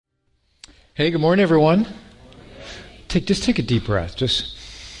Hey, good morning, everyone. Just take a deep breath.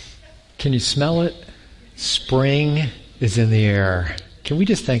 Can you smell it? Spring is in the air. Can we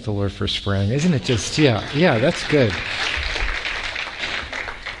just thank the Lord for spring? Isn't it just, yeah, that's good.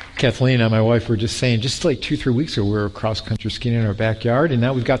 Kathleen and my wife were just saying, just like 2-3 weeks ago, we were cross-country skiing in our backyard, and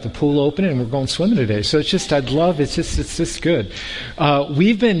now we've got the pool open, and we're going swimming today. So it's just good.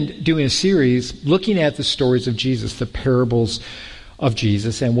 We've been doing a series looking at the stories of Jesus, the parables of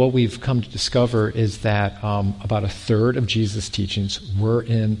Jesus, and what we've come to discover is that about a third of Jesus' teachings were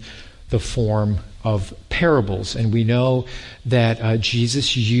in the form of parables. And we know that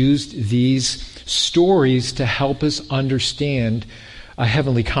Jesus used these stories to help us understand a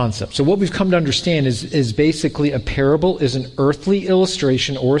heavenly concept. So what we've come to understand is basically a parable is an earthly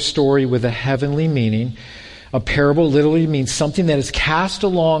illustration or a story with a heavenly meaning. A parable literally means something that is cast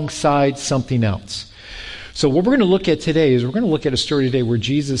alongside something else. So what we're going to look at today is we're going to look at a story today where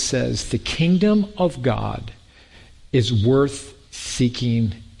Jesus says the kingdom of God is worth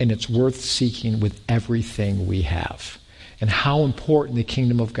seeking, and it's worth seeking with everything we have. And how important the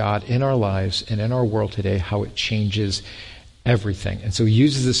kingdom of God in our lives and in our world today, how it changes everything. And so he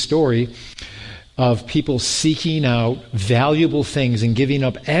uses this story of people seeking out valuable things and giving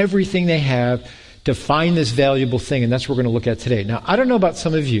up everything they have to find this valuable thing, and that's what we're going to look at today. Now, I don't know about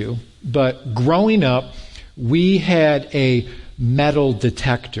some of you, but growing up, we had a metal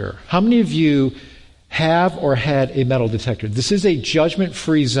detector. How many of you have or had a metal detector? This is a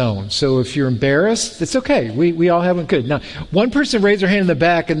judgment-free zone. So if you're embarrassed, it's okay. We all have one. Good. Now, one person raised their hand in the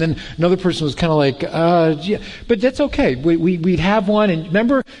back, and then another person was kind of like, yeah. But that's okay. We'd have one. And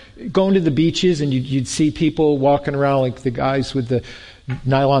remember going to the beaches, and you'd see people walking around like the guys with the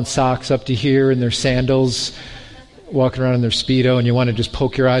nylon socks up to here and their sandals, walking around in their Speedo, and you want to just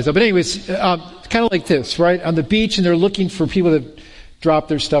poke your eyes up. But anyways, kind of like this, right? On the beach, and they're looking for people to drop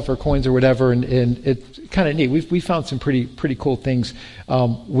their stuff or coins or whatever, and it's kind of neat. We found some pretty cool things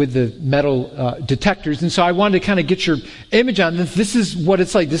with the metal detectors, and so I wanted to kind of get your image on this. This is what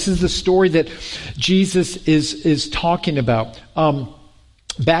it's like. This is the story that Jesus is talking about.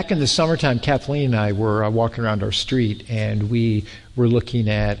 Back in the summertime, Kathleen and I were walking around our street, and we were looking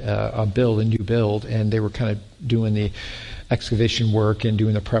at a new build, and they were kind of doing the excavation work and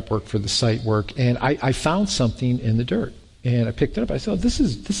doing the prep work for the site work, and I found something in the dirt, and I picked it up. I said, this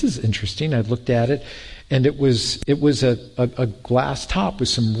is interesting. I looked at it, and it was a glass top with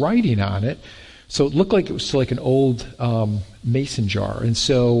some writing on it, so it looked like it was like an old mason jar. And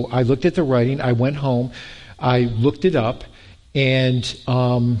so I looked at the writing. I went home, I looked it up, and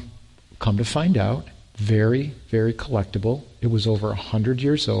come to find out, very, very collectible. It was over 100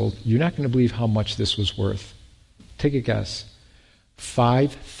 years old. You're not going to believe how much this was worth. Take a guess.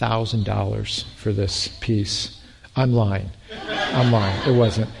 $5,000 for this piece. I'm lying. It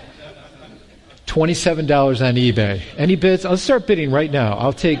wasn't. $27 on eBay. Any bids? I'll start bidding right now.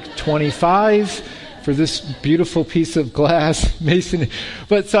 I'll take $25 for this beautiful piece of glass mason.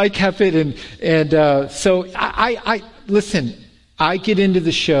 But so I kept it, and so I listen. I get into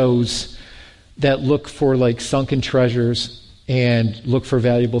the shows that look for like sunken treasures and look for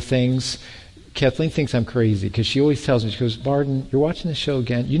valuable things. Kathleen thinks I'm crazy because she always tells me, she goes, Barden, you're watching the show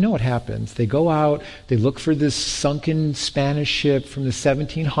again. You know what happens. They go out, they look for this sunken Spanish ship from the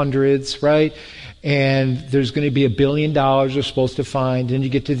 1700s, right? And there's going to be $1 billion they're supposed to find. And you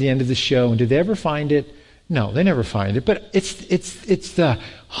get to the end of the show, and did they ever find it? No, they never find it. But it's the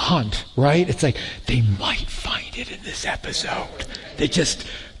hunt, right? It's like, they might find it in this episode. They just,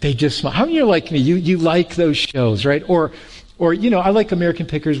 how many are like me? You like those shows, right? Or, I like American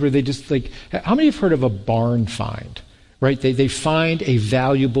Pickers where they just like, how many have heard of a barn find, right? They find a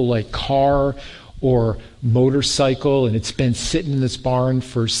valuable like car or motorcycle, and it's been sitting in this barn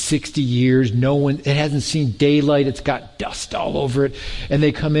for 60 years. It hasn't seen daylight. It's got dust all over it. And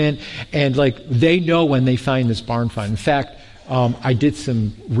they come in, and like, they know when they find this barn find. In fact, I did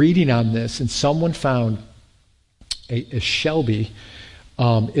some reading on this, and someone found a Shelby.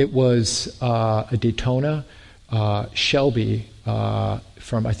 It was a Daytona Shelby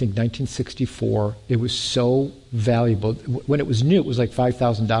from, I think, 1964. It was so valuable. When it was new, it was like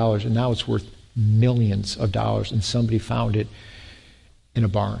 $5,000, and now it's worth millions of dollars, and somebody found it in a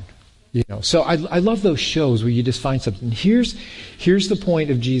barn. So I love those shows where you just find something. Here's the point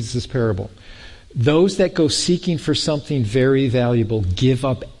of Jesus' parable. Those that go seeking for something very valuable give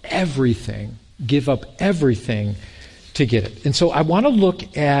up everything to get it. And so I want to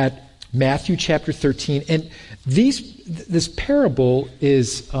look at Matthew chapter 13, and this parable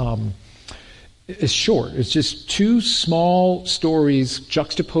is short. It's just two small stories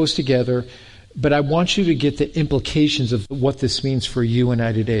juxtaposed together But I want you to get the implications of what this means for you and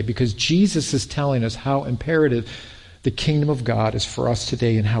I today, because Jesus is telling us how imperative the kingdom of God is for us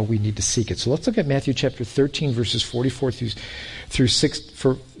today and how we need to seek it. So let's look at Matthew chapter 13, verses 44 through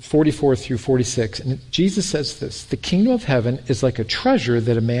 46. And Jesus says this: "The kingdom of heaven is like a treasure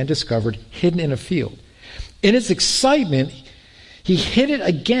that a man discovered hidden in a field. In his excitement, he hid it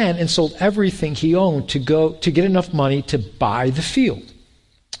again and sold everything he owned to get enough money to buy the field."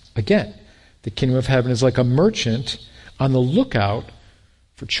 Again, the kingdom of heaven is like a merchant on the lookout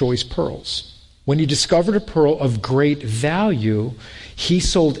for choice pearls. When he discovered a pearl of great value, he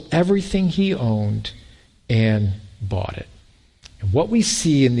sold everything he owned and bought it. And what we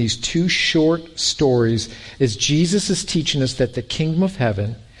see in these two short stories is Jesus is teaching us that the kingdom of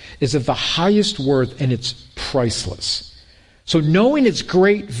heaven is of the highest worth and it's priceless. So knowing its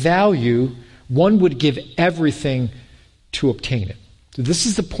great value, one would give everything to obtain it. So this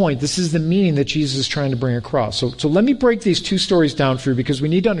is the point. This is the meaning that Jesus is trying to bring across. So let me break these two stories down for you, because we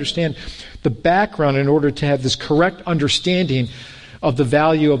need to understand the background in order to have this correct understanding of the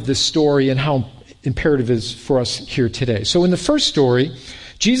value of this story and how imperative it is for us here today. So in the first story,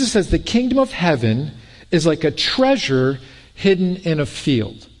 Jesus says the kingdom of heaven is like a treasure hidden in a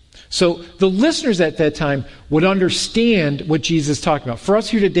field. So the listeners at that time would understand what Jesus is talking about. For us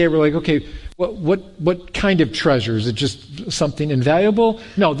here today, we're like, okay, what kind of treasure? Is it just something invaluable?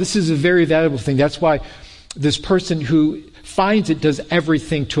 No, this is a very valuable thing. That's why this person who finds it does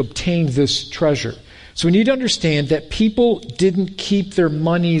everything to obtain this treasure. So we need to understand that people didn't keep their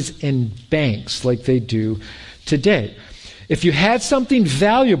monies in banks like they do today. If you had something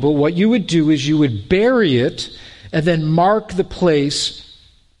valuable, what you would do is you would bury it and then mark the place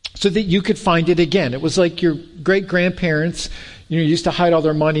so that you could find it again. It was like your great-grandparents, used to hide all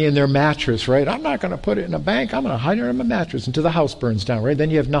their money in their mattress, right? I'm not going to put it in a bank. I'm going to hide it in my mattress until the house burns down, right? Then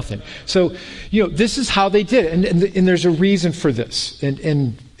you have nothing. So, this is how they did it. And there's a reason for this.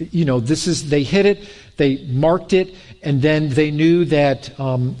 And they hid it, they marked it, and then they knew that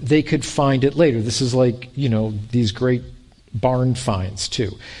they could find it later. This is like, these great barn finds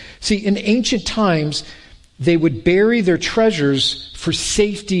too. See, in ancient times, they would bury their treasures for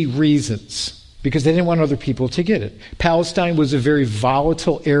safety reasons, because they didn't want other people to get it. Palestine was a very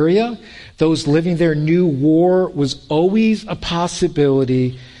volatile area. Those living there knew war was always a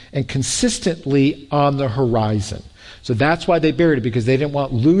possibility and consistently on the horizon. So that's why they buried it, because they didn't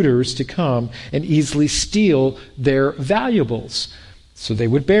want looters to come and easily steal their valuables. So they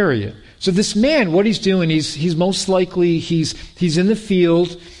would bury it. So this man, what he's doing, he's most likely, he's in the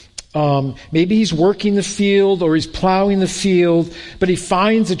field. Maybe he's working the field or he's plowing the field, but he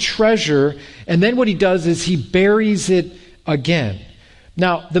finds a treasure, and then what he does is he buries it again.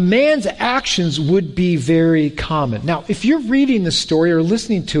 Now, the man's actions would be very common. Now, if you're reading the story or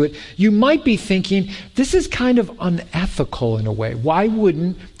listening to it, you might be thinking, this is kind of unethical in a way. Why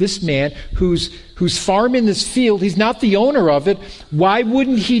wouldn't this man who's farming this field, he's not the owner of it, why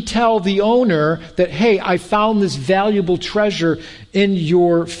wouldn't he tell the owner that, hey, I found this valuable treasure in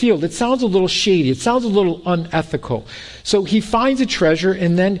your field? It sounds a little shady. It sounds a little unethical. So he finds a treasure,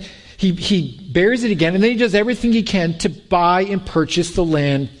 and then he buries it again, and then he does everything he can to buy and purchase the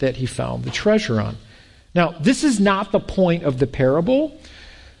land that he found the treasure on. Now, this is not the point of the parable,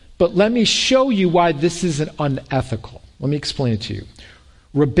 but let me show you why this isn't unethical. Let me explain it to you.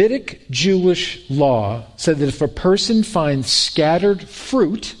 Rabbinic Jewish law said that if a person finds scattered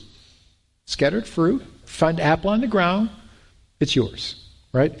fruit, find apple on the ground, it's yours,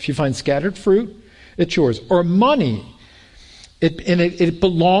 right? If you find scattered fruit, it's yours. Or money, it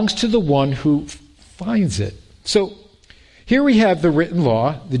belongs to the one who finds it. So here we have the written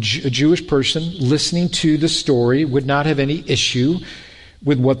law. A Jewish person listening to the story would not have any issue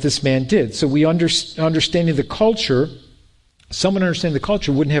with what this man did. So we understanding the culture, someone understanding the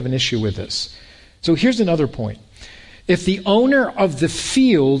culture wouldn't have an issue with this. So here's another point. If the owner of the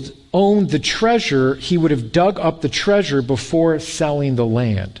field owned the treasure, he would have dug up the treasure before selling the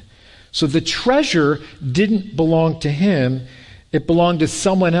land. So the treasure didn't belong to him. It belonged to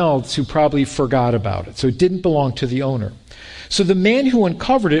someone else who probably forgot about it. So it didn't belong to the owner. So the man who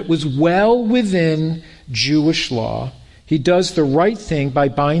uncovered it was well within Jewish law. He does the right thing by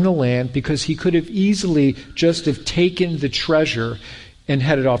buying the land, because he could have easily just have taken the treasure and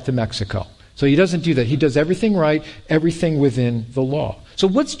headed off to Mexico. So he doesn't do that. He does everything right, everything within the law. So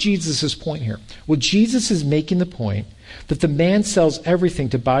what's Jesus' point here? Well, Jesus is making the point that the man sells everything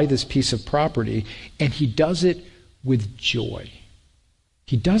to buy this piece of property, and he does it with joy.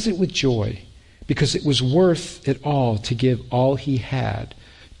 He does it with joy because it was worth it all to give all he had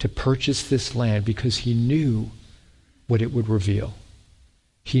to purchase this land, because he knew what it would reveal.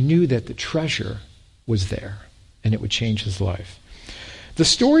 He knew that the treasure was there, and it would change his life. The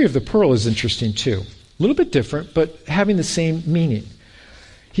story of the pearl is interesting too. A little bit different, but having the same meaning.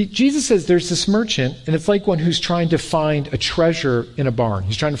 Jesus says there's this merchant, and it's like one who's trying to find a treasure in a barn.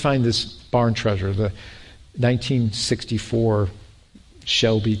 He's trying to find this barn treasure, the 1964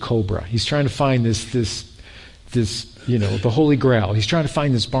 Shelby Cobra. He's trying to find this, the Holy Grail. He's trying to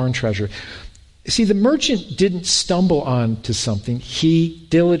find this barn treasure. See, the merchant didn't stumble onto something. He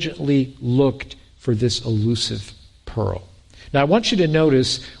diligently looked for this elusive pearl. Now, I want you to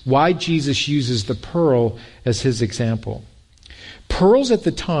notice why Jesus uses the pearl as his example. Pearls at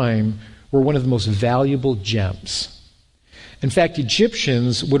the time were one of the most valuable gems. In fact,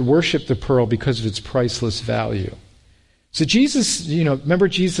 Egyptians would worship the pearl because of its priceless value. So Jesus, remember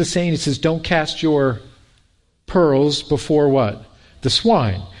Jesus saying, he says, don't cast your pearls before what? The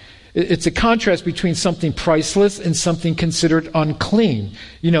swine. It's a contrast between something priceless and something considered unclean.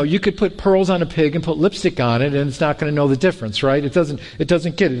 You could put pearls on a pig and put lipstick on it and it's not going to know the difference, right? It doesn't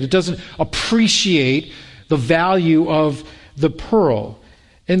get it. It doesn't appreciate the value of the pearl.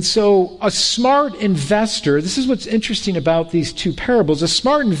 And so a smart investor, this is what's interesting about these two parables, a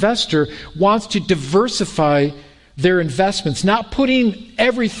smart investor wants to diversify their investments, not putting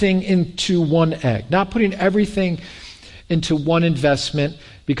everything into one egg, not putting everything into one investment,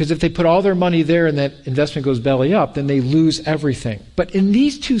 because if they put all their money there and that investment goes belly up, then they lose everything. But in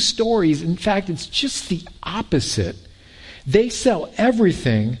these two stories, in fact, it's just the opposite. They sell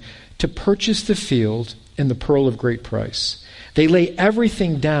everything to purchase the field and the pearl of great price. They lay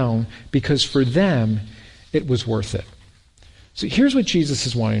everything down because for them, it was worth it. So here's what Jesus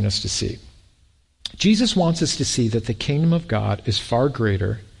is wanting us to see. Jesus wants us to see that the kingdom of God is far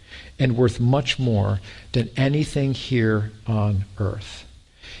greater and worth much more than anything here on earth.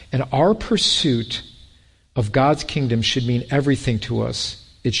 And our pursuit of God's kingdom should mean everything to us.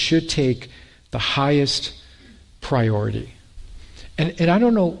 It should take the highest priority. And I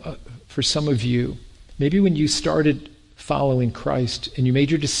don't know, for some of you, maybe when you started following Christ and you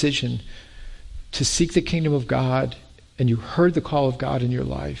made your decision to seek the kingdom of God and you heard the call of God in your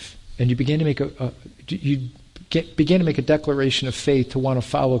life and you began to make a declaration of faith to want to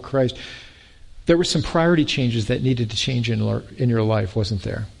follow Christ, there were some priority changes that needed to change in your life, wasn't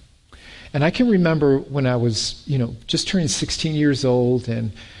there? And I can remember when I was, just turning 16 years old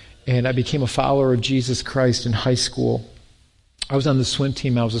and I became a follower of Jesus Christ in high school. I was on the swim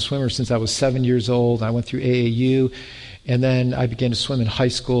team. I was a swimmer since I was 7 years old. I went through AAU, and then I began to swim in high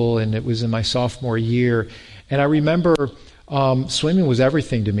school, and it was in my sophomore year. And I remember swimming was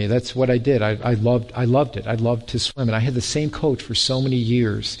everything to me. That's what I did. I loved it. I loved to swim. And I had the same coach for so many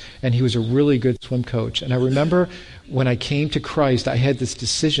years, and he was a really good swim coach. And I remember when I came to Christ, I had this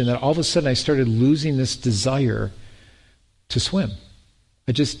decision that all of a sudden I started losing this desire to swim.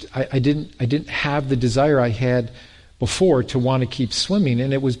 I didn't have the desire I had before to want to keep swimming,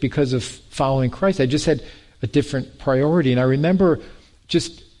 and it was because of following Christ. I just had a different priority. And I remember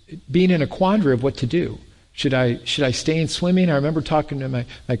just being in a quandary of what to do. Should I stay in swimming? I remember talking to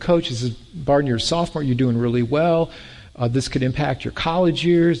my coach. He says, Barton, you're a sophomore. You're doing really well. This could impact your college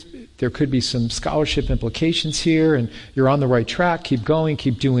years. There could be some scholarship implications here, and you're on the right track. Keep going.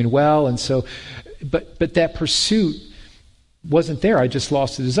 Keep doing well. And so, but that pursuit wasn't there. I just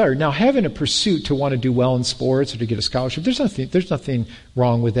lost the desire. Now, having a pursuit to want to do well in sports or to get a scholarship, there's nothing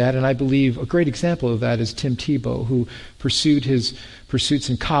wrong with that. And I believe a great example of that is Tim Tebow, who pursued his pursuits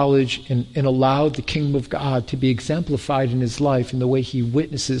in college and allowed the kingdom of God to be exemplified in his life in the way he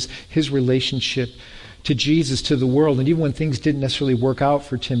witnesses his relationship to Jesus, to the world. And even when things didn't necessarily work out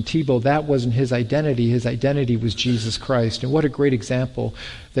for Tim Tebow, that wasn't his identity. His identity was Jesus Christ. And what a great example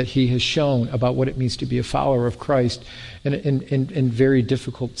that he has shown about what it means to be a follower of Christ in very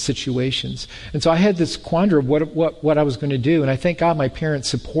difficult situations. And so I had this quandary of what I was going to do. And I thank God my parents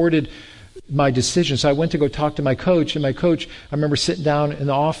supported my decision. So I went to go talk to my coach, and my coach, I remember sitting down in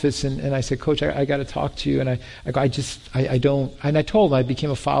the office and I said, Coach, I got to talk to you. And I don't, and I told him I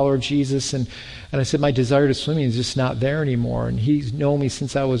became a follower of Jesus, and I said, my desire to swimming is just not there anymore. And he's known me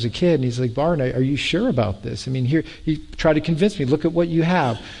since I was a kid, and he's like, Barton, are you sure about this? I mean, here, he tried to convince me, look at what you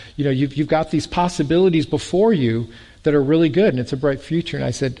have. You've got these possibilities before you that are really good, and it's a bright future. And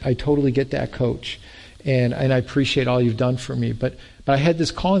I said, I totally get that, Coach. And I appreciate all you've done for me. But I had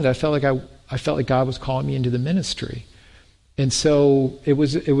this calling that I felt like God was calling me into the ministry. And so it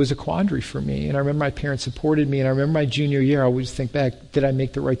was a quandary for me. And I remember my parents supported me. And I remember my junior year, I always think back, did I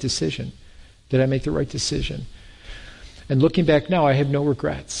make the right decision? Did I make the right decision? And looking back now, I have no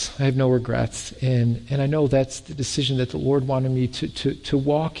regrets. And I know that's the decision that the Lord wanted me to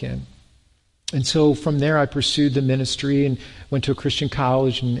walk in. And so from there I pursued the ministry and went to a Christian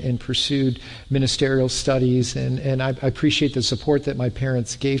college and pursued ministerial studies. And I appreciate the support that my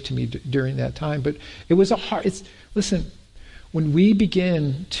parents gave to me during that time. But it was listen, when we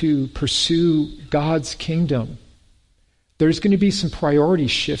begin to pursue God's kingdom, there's going to be some priority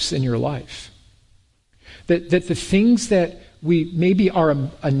shifts in your life. That the things that we maybe are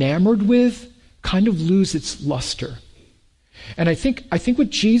enamored with kind of lose its luster. And I think what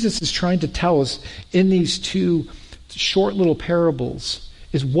Jesus is trying to tell us in these two short little parables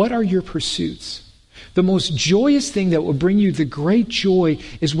is, what are your pursuits? The most joyous thing that will bring you the great joy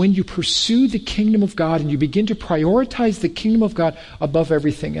is when you pursue the kingdom of God and you begin to prioritize the kingdom of God above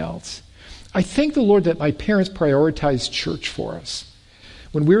everything else. I thank the Lord that my parents prioritized church for us.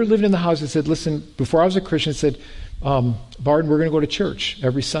 When we were living in the house, I said, listen, before I was a Christian, I said, Barton, we're going to go to church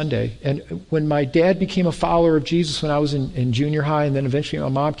every Sunday. And when my dad became a follower of Jesus when I was in junior high, and then eventually my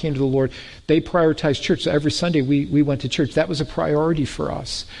mom came to the Lord, they prioritized church. So every Sunday we went to church. That was a priority for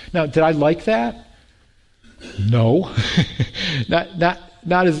us. Now, did I like that? No.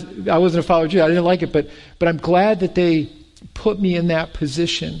 not as, I wasn't a follower of Jesus. I didn't like it, but I'm glad that they put me in that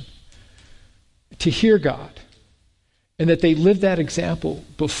position to hear God. And that they lived that example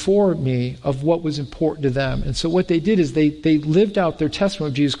before me of what was important to them. And so what they did is they lived out their testimony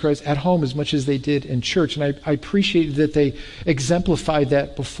of Jesus Christ at home as much as they did in church. And I appreciated that they exemplified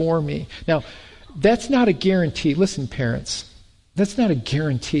that before me. Now, that's not a guarantee. Listen, parents, that's not a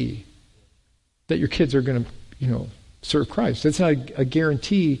guarantee that your kids are going to, serve Christ. That's not a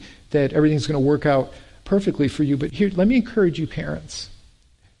guarantee that everything's going to work out perfectly for you. But here, let me encourage you, parents.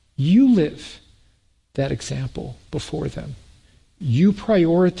 You live that example before them. You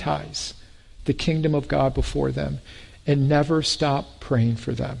prioritize the kingdom of God before them and never stop praying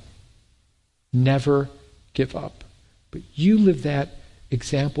for them. Never give up. But you live that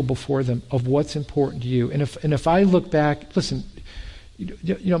example before them of what's important to you. And if I look back, listen,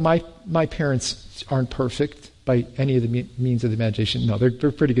 my parents aren't perfect by any of the means of the imagination. No,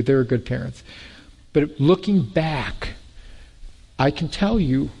 they're pretty good. They're good parents. But looking back, I can tell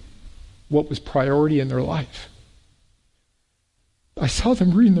you what was priority in their life. I saw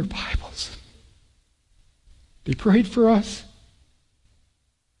them reading their Bibles. They prayed for us.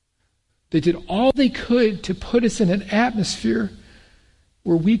 They did all they could to put us in an atmosphere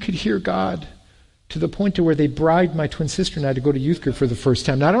where we could hear God, to the point to where they bribed my twin sister and I to go to youth group for the first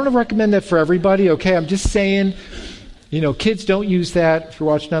time. Now, I don't recommend that for everybody, okay? I'm just saying, kids don't use that if you're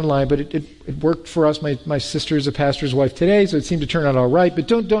watching online, but it worked for us. My sister is a pastor's wife today, so it seemed to turn out all right. But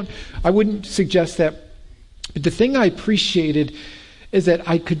I wouldn't suggest that. But the thing I appreciated is that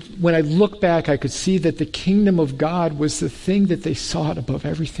when I look back, I could see that the kingdom of God was the thing that they sought above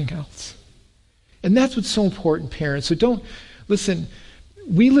everything else. And that's what's so important, parents. So listen,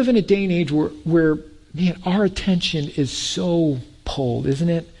 we live in a day and age where man, our attention is so pulled, isn't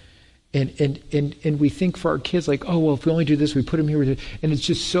it? And we think for our kids, like, oh, well, if we only do this, we put them here. And it's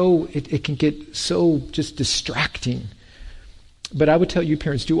just so, it can get so just distracting. But I would tell you,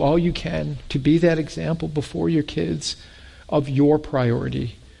 parents, do all you can to be that example before your kids of your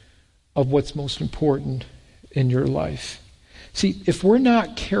priority, of what's most important in your life. See, if we're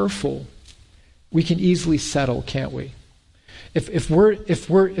not careful, we can easily settle, can't we? If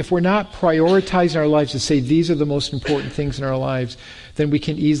we're not prioritizing our lives to say these are the most important things in our lives, then we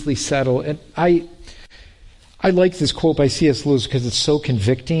can easily settle. And I like this quote by C.S. Lewis because it's so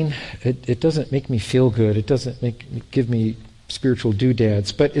convicting. It doesn't make me feel good. It doesn't give me spiritual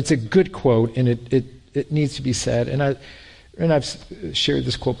doodads, but it's a good quote, and it needs to be said. And I've shared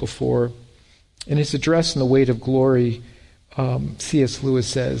this quote before. In his address in The Weight of Glory, C.S. Lewis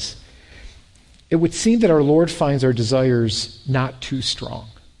says, "It would seem that our Lord finds our desires not too strong."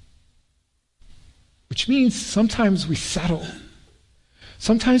 Which means sometimes we settle.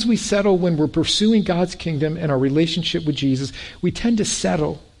 Sometimes we settle when we're pursuing God's kingdom and our relationship with Jesus. We tend to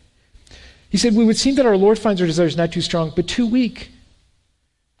settle. He said, "We would seem that our Lord finds our desires not too strong, but too weak.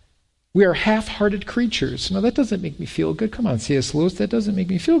 We are half-hearted creatures." Now, that doesn't make me feel good. Come on, C.S. Lewis, that doesn't make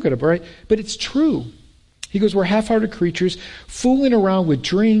me feel good, all right? But it's true. He goes, we're half-hearted creatures, fooling around with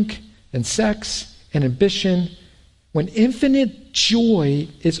drink and sex and ambition when infinite joy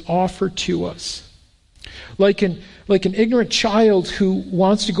is offered to us. Like an ignorant child who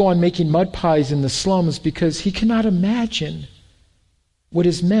wants to go on making mud pies in the slums because he cannot imagine what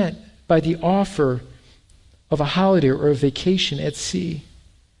is meant by the offer of a holiday or a vacation at sea.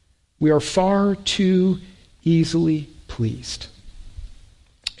 We are far too easily pleased.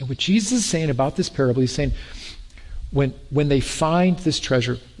 And what Jesus is saying about this parable, he's saying, when they find this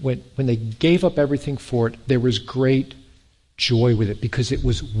treasure, when they gave up everything for it, there was great joy with it because it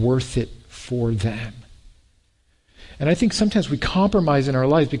was worth it for them. And I think sometimes we compromise in our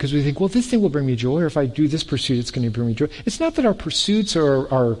lives because we think, well, this thing will bring me joy, or if I do this pursuit, it's going to bring me joy. It's not that our pursuits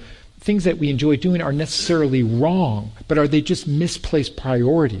or our things that we enjoy doing are necessarily wrong, but are they just misplaced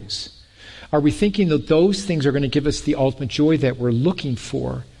priorities? Are we thinking that those things are going to give us the ultimate joy that we're looking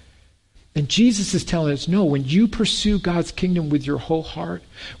for? And Jesus is telling us, no, when you pursue God's kingdom with your whole heart,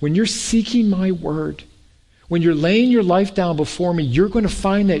 when you're seeking my word, when you're laying your life down before me, you're going to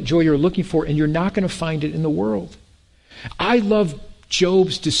find that joy you're looking for, and you're not going to find it in the world. I love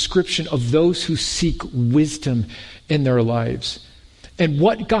Job's description of those who seek wisdom in their lives and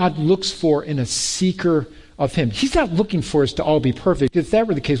what God looks for in a seeker of him. He's not looking for us to all be perfect. If that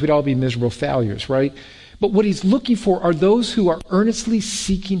were the case, we'd all be miserable failures, right? But what he's looking for are those who are earnestly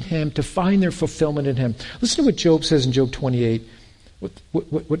seeking him to find their fulfillment in him. Listen to what Job says in Job 28,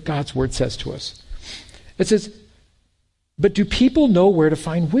 what God's word says to us. It says, but do people know where to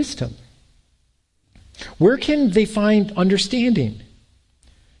find wisdom? Where can they find understanding?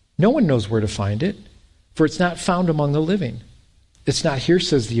 No one knows where to find it, for it's not found among the living. It's not here,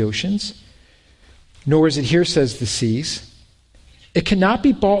 says the oceans, nor is it here, says the seas. It cannot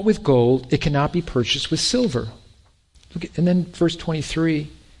be bought with gold. It cannot be purchased with silver. And then verse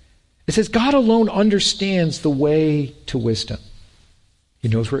 23, it says, God alone understands the way to wisdom. He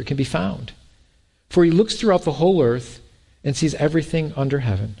knows where it can be found. For he looks throughout the whole earth and sees everything under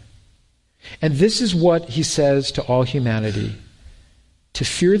heaven. And this is what he says to all humanity. To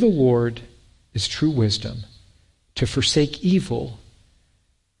fear the Lord is true wisdom. To forsake evil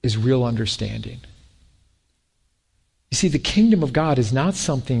is real understanding. You see, the kingdom of God is not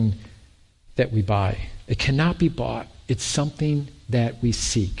something that we buy. It cannot be bought. It's something that we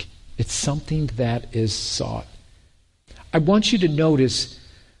seek. It's something that is sought. I want you to notice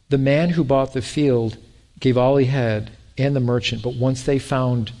the man who bought the field gave all he had, and the merchant, but once they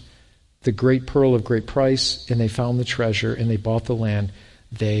found the great pearl of great price, and they found the treasure, and they bought the land,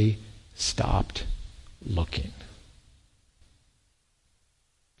 they stopped looking.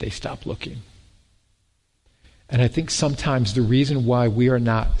 They stopped looking. And I think sometimes the reason why we are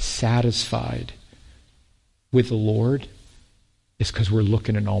not satisfied with the Lord is because we're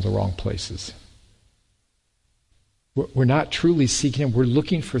looking in all the wrong places. We're not truly seeking him. We're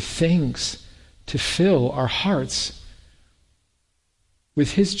looking for things to fill our hearts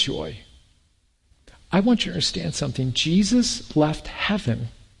with his joy. I want you to understand something. Jesus left heaven,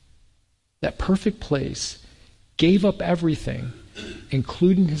 that perfect place, gave up everything,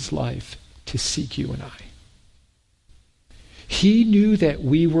 including his life, to seek you and I. He knew that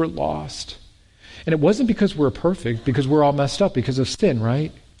we were lost. And it wasn't because we're perfect, because we're all messed up because of sin,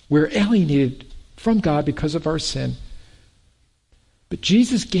 right? We're alienated from God because of our sin. But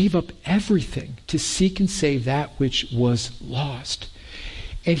Jesus gave up everything to seek and save that which was lost.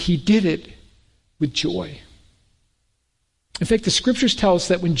 And he did it with joy. In fact, the scriptures tell us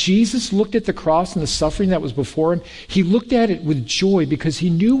that when Jesus looked at the cross and the suffering that was before him, he looked at it with joy because he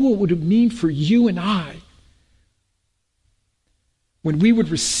knew what it would mean for you and I when we would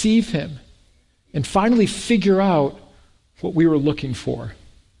receive him and finally figure out what we were looking for.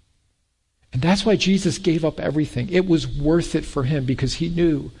 And that's why Jesus gave up everything. It was worth it for him because he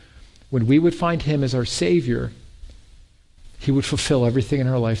knew when we would find him as our Savior, he would fulfill everything in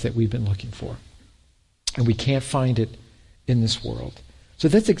our life that we've been looking for. And we can't find it in this world. So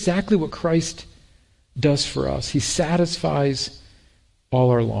that's exactly what Christ does for us. He satisfies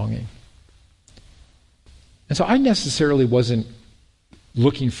all our longing. And so I necessarily wasn't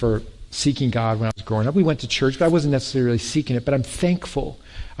looking for seeking God when I was growing up. We went to church, but I wasn't necessarily seeking it. But I'm thankful.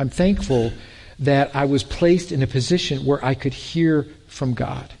 I'm thankful that I was placed in a position where I could hear from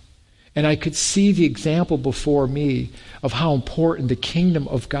God. And I could see the example before me of how important the kingdom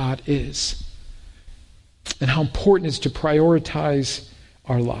of God is. And how important it is to prioritize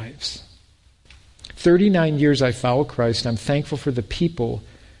our lives. 39 years I follow Christ, and I'm thankful for the people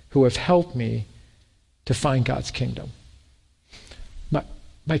who have helped me to find God's kingdom.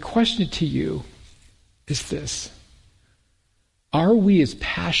 My question to you is this. Are we as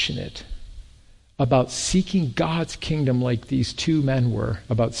passionate about seeking God's kingdom like these two men were,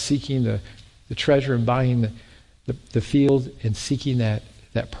 about seeking the treasure and buying the field and seeking that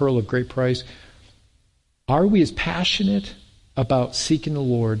pearl of great price? Are we as passionate about seeking the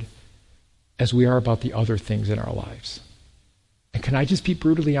Lord as we are about the other things in our lives? And can I just be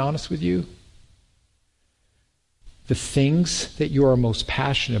brutally honest with you? The things that you are most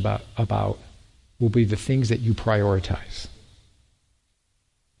passionate about will be the things that you prioritize.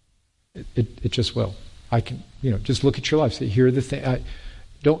 It just will. I can, just look at your life. Say, here are the things.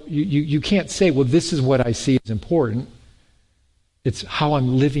 You can't say, well, this is what I see as important. It's how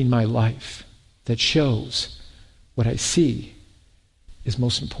I'm living my life that shows what I see is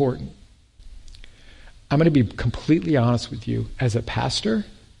most important. I'm going to be completely honest with you. As a pastor,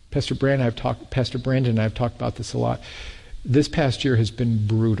 Pastor Brandon and I have talked about this a lot. This past year has been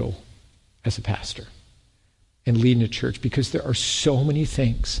brutal as a pastor and leading a church because there are so many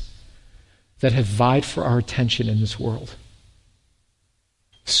things that have vied for our attention in this world.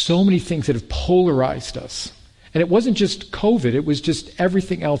 So many things that have polarized us. And it wasn't just COVID, it was just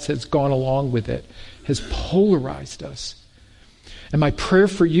everything else that's gone along with it has polarized us. And my prayer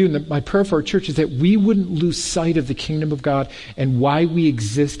for you and my prayer for our church is that we wouldn't lose sight of the kingdom of God and why we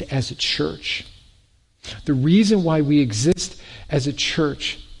exist as a church. The reason why we exist as a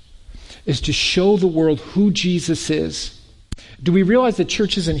church is to show the world who Jesus is. Do we realize that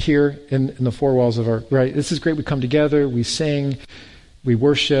church isn't here in the four walls of our, right? This is great. We come together, we sing, we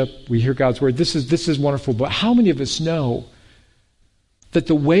worship, we hear God's word. This is wonderful. But how many of us know that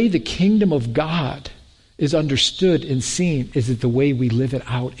the way the kingdom of God is understood and seen is that the way we live it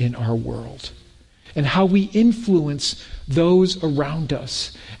out in our world and how we influence those around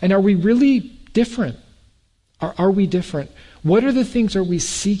us? And are we really different? Are we different? What are the things are we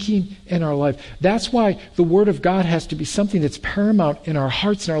seeking in our life? That's why the Word of God has to be something that's paramount in our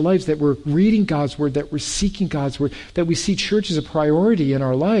hearts and our lives, that we're reading God's Word, that we're seeking God's Word, that we see church as a priority in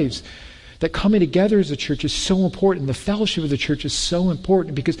our lives, that coming together as a church is so important. The fellowship of the church is so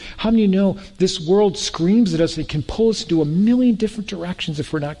important because how many know this world screams at us and it can pull us into a million different directions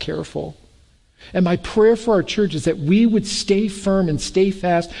if we're not careful? And my prayer for our church is that we would stay firm and stay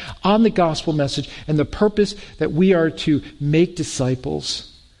fast on the gospel message and the purpose that we are to make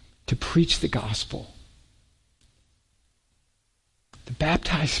disciples, to preach the gospel, to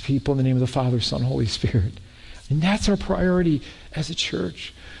baptize people in the name of the Father, Son, Holy Spirit. And that's our priority as a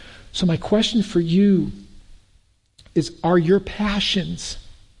church. So my question for you is, are your passions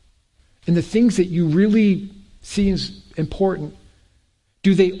and the things that you really see as important,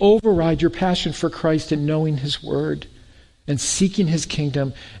 do they override your passion for Christ and knowing His Word and seeking His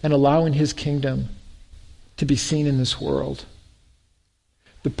kingdom and allowing His kingdom to be seen in this world?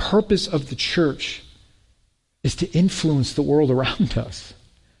 The purpose of the church is to influence the world around us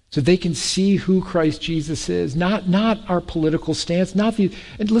so they can see who Christ Jesus is, not our political stance,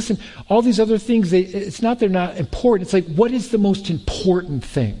 and listen, all these other things, it's not they're not important. It's like, what is the most important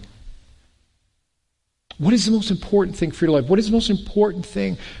thing? What is the most important thing for your life? What is the most important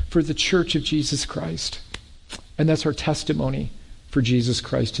thing for the church of Jesus Christ? And that's our testimony for Jesus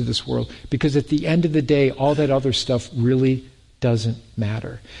Christ to this world. Because at the end of the day, all that other stuff really doesn't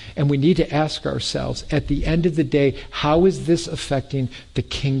matter. And we need to ask ourselves, at the end of the day, how is this affecting the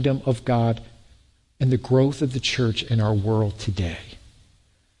kingdom of God and the growth of the church in our world today?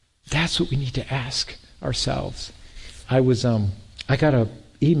 That's what we need to ask ourselves. I got an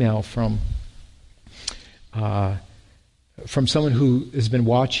email from someone who has been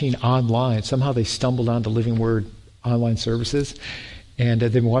watching online. Somehow they stumbled onto Living Word online services, and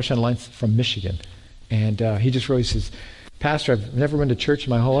they've been watching online from Michigan. And he just wrote, he says, Pastor, I've never been to church in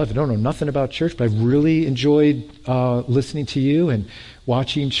my whole life. I don't know nothing about church, but I've really enjoyed listening to you and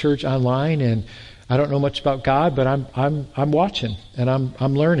watching church online. And I don't know much about God, but I'm watching and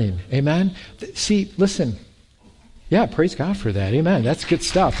I'm learning. Amen. See, listen. Yeah, praise God for that. Amen. That's good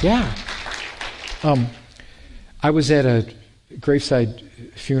stuff. Yeah. I was at a graveside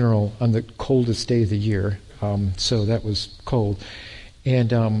funeral on the coldest day of the year, so that was cold.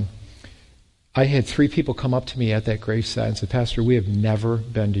 And I had 3 people come up to me at that graveside and said, Pastor, we have never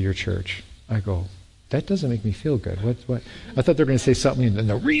been to your church. I go, that doesn't make me feel good. What? I thought they were going to say something, and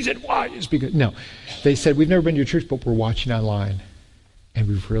the reason why is because... No. They said, we've never been to your church, but we're watching online, and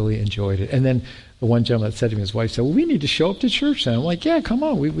we've really enjoyed it. And then the one gentleman said to me, his wife said, well, we need to show up to church then. I'm like, yeah, come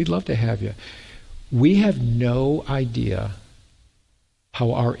on, we'd love to have you. We have no idea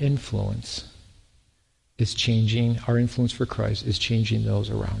how our influence is changing, our influence for Christ is changing those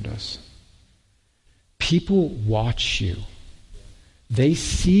around us. People watch you. They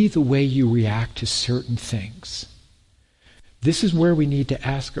see the way you react to certain things. This is where we need to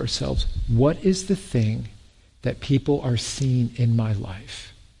ask ourselves, what is the thing that people are seeing in my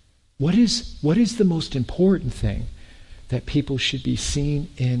life? What is the most important thing that people should be seeing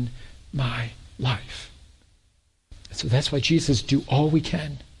in my life? So that's why Jesus do all we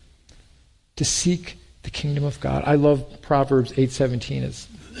can to seek the kingdom of God. I love Proverbs 8:17. It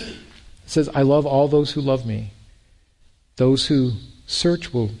says, I love all those who love me. Those who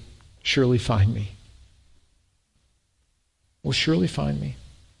search will surely find me. Will surely find me.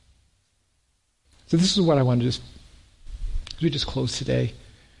 So this is what I want to as we just close today.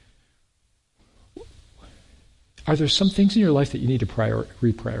 are there some things in your life that you need to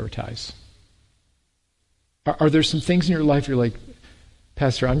reprioritize? Are there some things in your life you're like,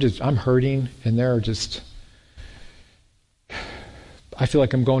 Pastor, I'm hurting, and there are just, I feel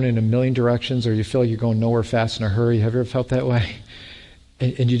like I'm going in a million directions, or you feel like you're going nowhere fast in a hurry. Have you ever felt that way?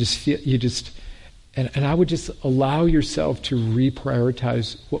 And you just feel, and I would just allow yourself to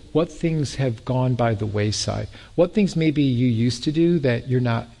reprioritize what things have gone by the wayside. What things maybe you used to do that you're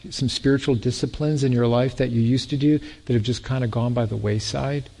not, some spiritual disciplines in your life that you used to do that have just kind of gone by the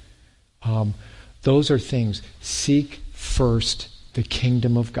wayside. Those are things. Seek first the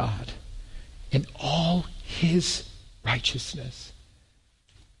kingdom of God and all his righteousness,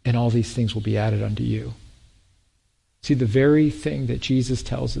 and all these things will be added unto you. See, the very thing that Jesus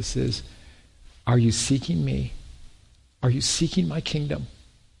tells us is, are you seeking me? Are you seeking my kingdom?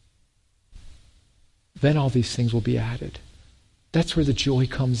 Then all these things will be added. That's where the joy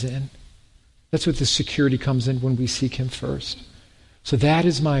comes in. That's where the security comes in, when we seek him first. So that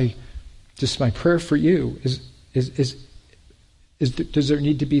is my prayer for you is does there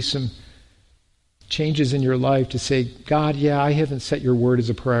need to be some changes in your life to say, God, yeah, I haven't set your word as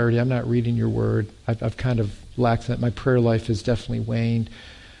a priority. I'm not reading your word. I've kind of lacked that. My prayer life has definitely waned.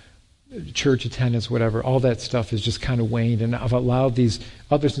 Church attendance, whatever, all that stuff has just kind of waned. And I've allowed these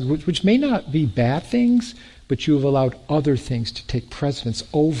other things, which may not be bad things, but you have allowed other things to take precedence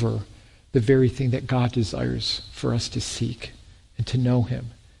over the very thing that God desires for us to seek and to know him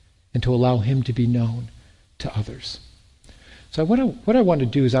and to allow him to be known to others. So what I want to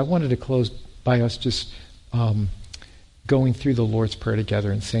do is I wanted to close by us just going through the Lord's Prayer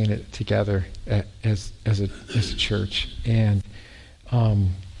together and saying it together as a church. And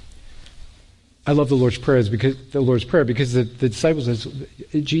I love the Lord's Prayer because the disciples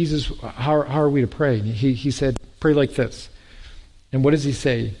said, Jesus, how are we to pray? And he said, pray like this. And what does he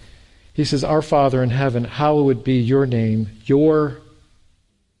say? He says, Our Father in heaven, hallowed be your name. Your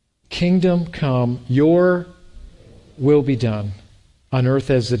kingdom come. Your will be done on earth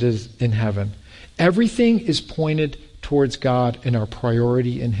as it is in heaven. Everything is pointed towards God and our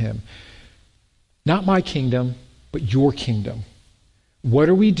priority in him. Not my kingdom, but your kingdom. What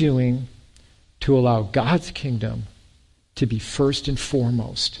are we doing to allow God's kingdom to be first and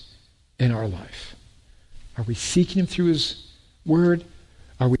foremost in our life? Are we seeking him through his word?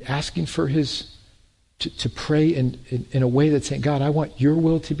 Are we asking for his to pray in a way that's saying, God, I want your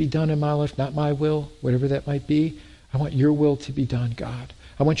will to be done in my life, not my will, whatever that might be. I want your will to be done, God.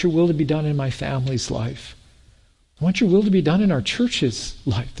 I want your will to be done in my family's life. I want your will to be done in our church's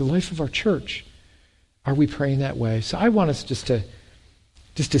life, the life of our church. Are we praying that way? So I want us just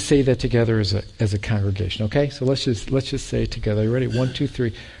to say that together as a congregation, okay? So let's just say it together. You ready? 1, 2,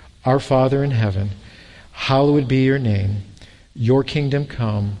 3. Our Father in heaven, hallowed be your name. Your kingdom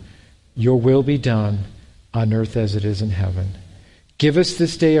come. Your will be done on earth as it is in heaven. Give us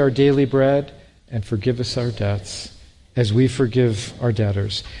this day our daily bread, and forgive us our debts as we forgive our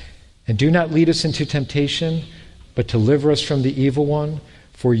debtors. And do not lead us into temptation, but deliver us from the evil one.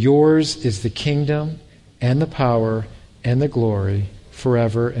 For yours is the kingdom and the power and the glory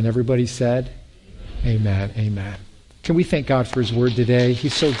forever. And everybody said, Amen. Amen. Can we thank God for his word today?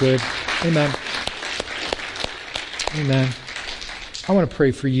 He's so good. Amen. Amen. I want to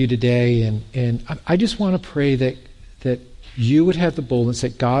pray for you today, and I just want to pray that you would have the boldness,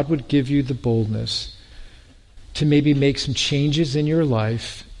 that God would give you the boldness to maybe make some changes in your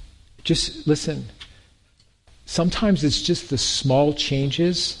life. Just listen, sometimes it's just the small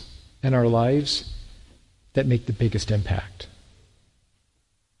changes in our lives that make the biggest impact.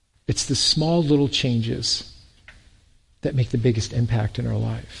 It's the small little changes that make the biggest impact in our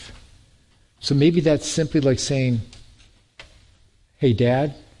life. So maybe that's simply like saying, hey,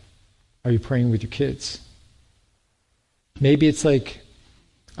 Dad, are you praying with your kids? Maybe it's like,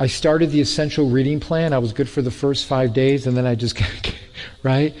 I started the essential reading plan. I was good for the first 5 days, and then I just,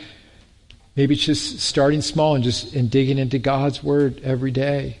 right? Maybe it's just starting small and digging into God's word every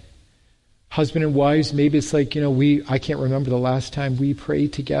day. Husband and wives, maybe it's like, I can't remember the last time we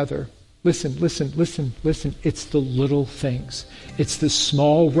prayed together. Listen. It's the little things. It's the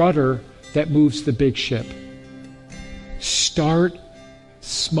small rudder that moves the big ship. Start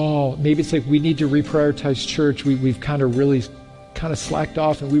small. Maybe it's like we need to reprioritize church. We've kind of slacked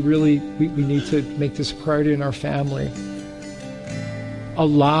off, and we need to make this a priority in our family.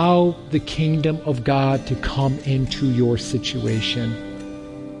 Allow the kingdom of God to come into your situation.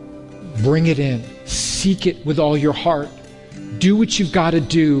 Bring it in. Seek it with all your heart. Do what you've got to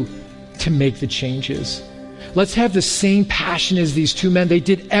do to make the changes. Let's have the same passion as these two men. They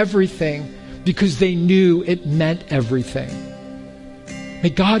did everything because they knew it meant everything. May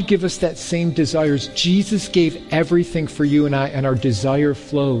God give us that same desires. Jesus gave everything for you and I, and our desire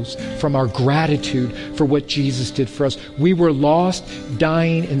flows from our gratitude for what Jesus did for us. We were lost,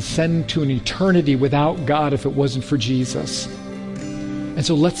 dying, and sent to an eternity without God if it wasn't for Jesus. And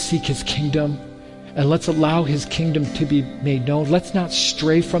so let's seek his kingdom, and let's allow his kingdom to be made known. Let's not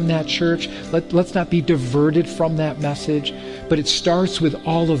stray from that church. Let's not be diverted from that message. But it starts with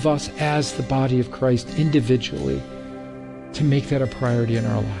all of us as the body of Christ individually, to make that a priority in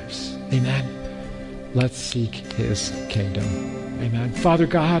our lives. Amen. Let's seek his kingdom. Amen. Father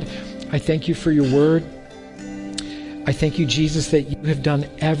God, I thank you for your word. I thank you, Jesus, that you have done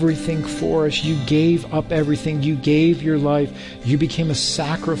everything for us. You gave up everything. You gave your life. You became a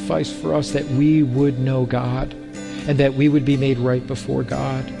sacrifice for us that we would know God and that we would be made right before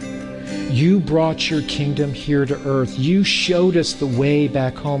God. You brought your kingdom here to earth. You showed us the way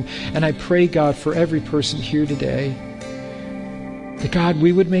back home. And I pray, God, for every person here today, that God,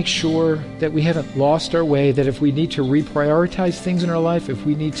 we would make sure that we haven't lost our way, that if we need to reprioritize things in our life, if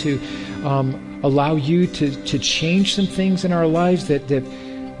we need to allow you to change some things in our lives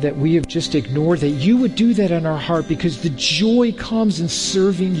that we have just ignored, that you would do that in our heart, because the joy comes in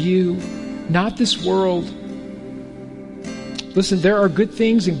serving you, not this world. Listen, there are good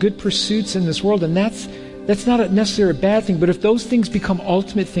things and good pursuits in this world, and that's not necessarily a bad thing, but if those things become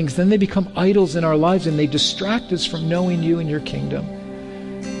ultimate things, then they become idols in our lives and they distract us from knowing you and your kingdom.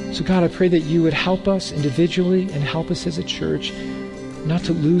 So God, I pray that you would help us individually and help us as a church not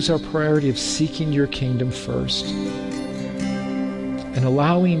to lose our priority of seeking your kingdom first and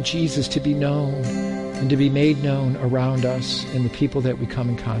allowing Jesus to be known and to be made known around us and the people that we come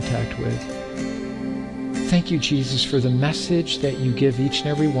in contact with. Thank you, Jesus, for the message that you give each and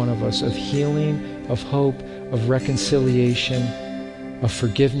every one of us of healing, of hope, of reconciliation, of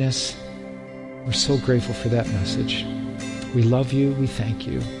forgiveness. We're so grateful for that message. We love you, we thank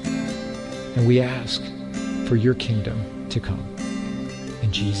you, and we ask for your kingdom to come.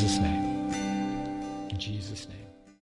 In Jesus' name.